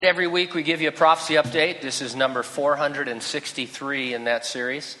Every week we give you a prophecy update. This is number 463 in that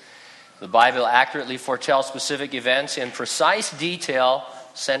series. The Bible accurately foretells specific events in precise detail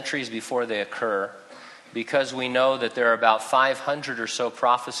centuries before they occur. Because we know that there are about 500 or so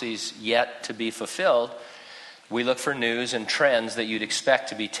prophecies yet to be fulfilled, we look for news and trends that you'd expect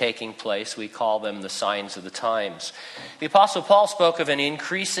to be taking place. We call them the signs of the times. The Apostle Paul spoke of an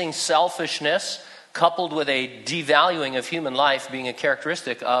increasing selfishness coupled with a devaluing of human life being a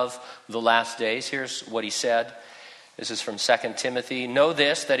characteristic of the last days. Here's what he said. This is from 2 Timothy. Know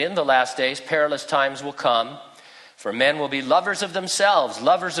this, that in the last days perilous times will come. For men will be lovers of themselves,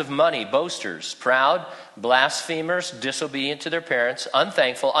 lovers of money, boasters, proud, blasphemers, disobedient to their parents,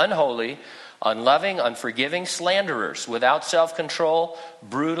 unthankful, unholy, unloving, unforgiving, slanderers, without self-control,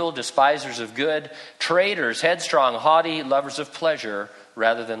 brutal, despisers of good, traitors, headstrong, haughty, lovers of pleasure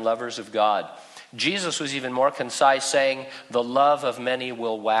rather than lovers of God. Jesus was even more concise, saying, the love of many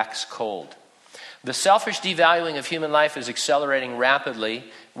will wax cold. The selfish devaluing of human life is accelerating rapidly.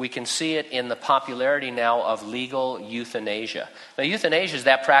 We can see it in the popularity now of legal euthanasia. Now, euthanasia is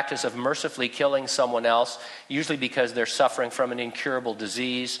that practice of mercifully killing someone else, usually because they're suffering from an incurable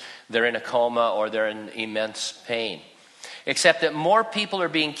disease, they're in a coma, or they're in immense pain. Except that more people are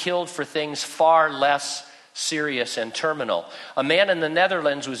being killed for things far less serious and terminal. A man in the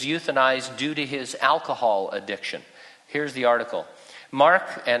Netherlands was euthanized due to his alcohol addiction. Here's the article. Mark,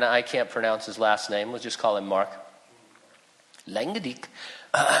 and I can't pronounce his last name, let's just call him Mark Langedijk,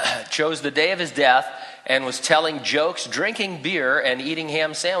 chose the day of his death and was telling jokes, drinking beer, and eating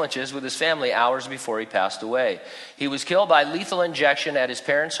ham sandwiches with his family hours before he passed away. He was killed by lethal injection at his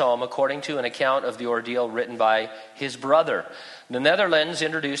parents' home, according to an account of the ordeal written by his brother. The Netherlands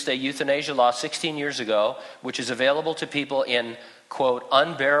introduced a euthanasia law 16 years ago, which is available to people in, quote,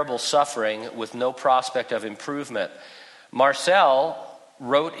 unbearable suffering with no prospect of improvement. Marcel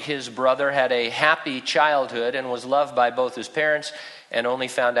wrote his brother had a happy childhood and was loved by both his parents and only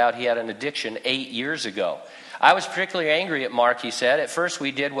found out he had an addiction 8 years ago. I was particularly angry at Mark, he said. At first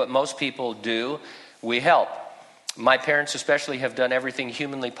we did what most people do. We help. My parents especially have done everything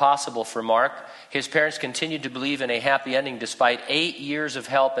humanly possible for Mark. His parents continued to believe in a happy ending despite 8 years of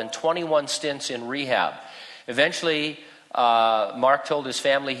help and 21 stints in rehab. Eventually, Mark told his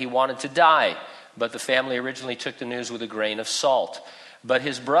family he wanted to die, but the family originally took the news with a grain of salt. But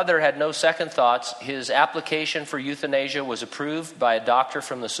his brother had no second thoughts. His application for euthanasia was approved by a doctor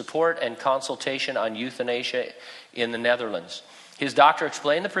from the Support and Consultation on Euthanasia in the Netherlands. His doctor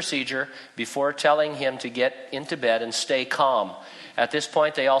explained the procedure before telling him to get into bed and stay calm. At this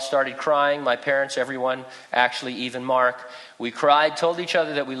point, they all started crying. My parents, everyone, actually even Mark. We cried, told each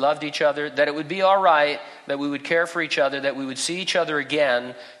other that we loved each other, that it would be all right, that we would care for each other, that we would see each other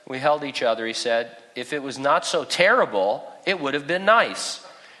again. We held each other, he said. If it was not so terrible, it would have been nice.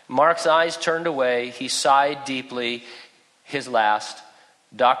 Mark's eyes turned away. He sighed deeply. His last.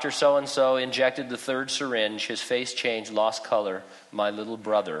 Dr. So-and-so injected the third syringe. His face changed, lost color. My little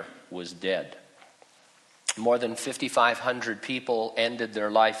brother was dead. More than 5,500 people ended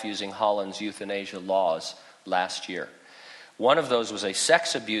their life using Holland's euthanasia laws last year. One of those was a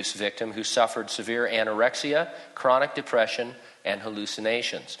sex abuse victim who suffered severe anorexia, chronic depression, and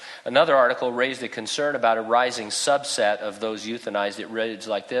hallucinations. Another article raised a concern about a rising subset of those euthanized. It reads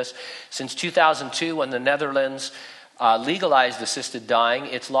like this. Since 2002, when the Netherlands legalized assisted dying,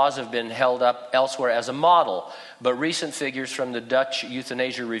 its laws have been held up elsewhere as a model. But recent figures from the Dutch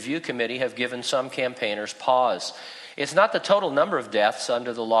Euthanasia Review Committee have given some campaigners pause. It's not the total number of deaths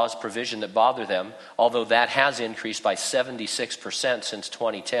under the law's provision that bother them, although that has increased by 76% since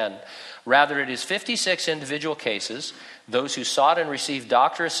 2010. Rather, it is 56 individual cases, those who sought and received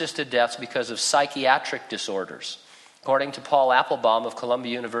doctor-assisted deaths because of psychiatric disorders. According to Paul Applebaum of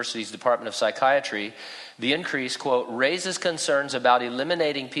Columbia University's Department of Psychiatry, the increase, quote, raises concerns about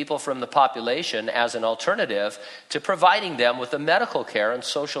eliminating people from the population as an alternative to providing them with the medical care and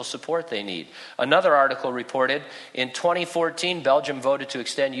social support they need. Another article reported, in 2014, Belgium voted to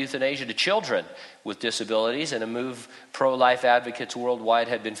extend euthanasia to children with disabilities, and a move pro-life advocates worldwide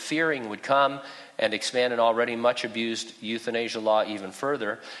had been fearing would come and expand an already much abused euthanasia law even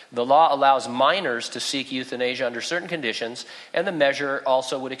further. The law allows minors to seek euthanasia under certain conditions, and the measure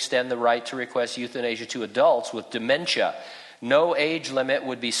also would extend the right to request euthanasia to adults with dementia. No age limit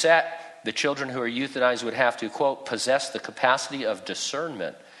would be set. The children who are euthanized would have to, quote, possess the capacity of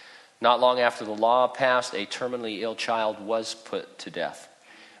discernment. Not long after the law passed, a terminally ill child was put to death.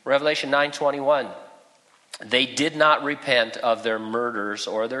 Revelation 9:21. They did not repent of their murders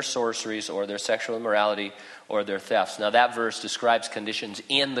or their sorceries or their sexual immorality or their thefts. Now that verse describes conditions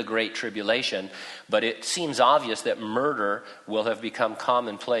in the Great Tribulation, but it seems obvious that murder will have become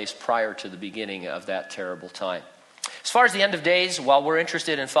commonplace prior to the beginning of that terrible time. As far as the end of days, while we're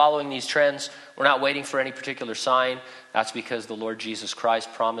interested in following these trends, we're not waiting for any particular sign. That's because the Lord Jesus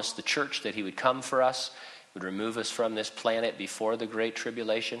Christ promised the church that he would come for us, would remove us from this planet before the Great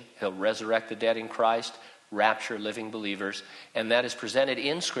Tribulation. He'll resurrect the dead in Christ, rapture living believers, and that is presented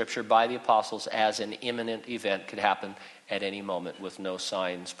in Scripture by the apostles as an imminent event, could happen at any moment with no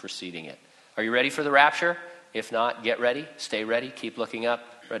signs preceding it. Are you ready for the rapture? If not, get ready, stay ready, keep looking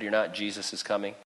up. Ready or not, Jesus is coming.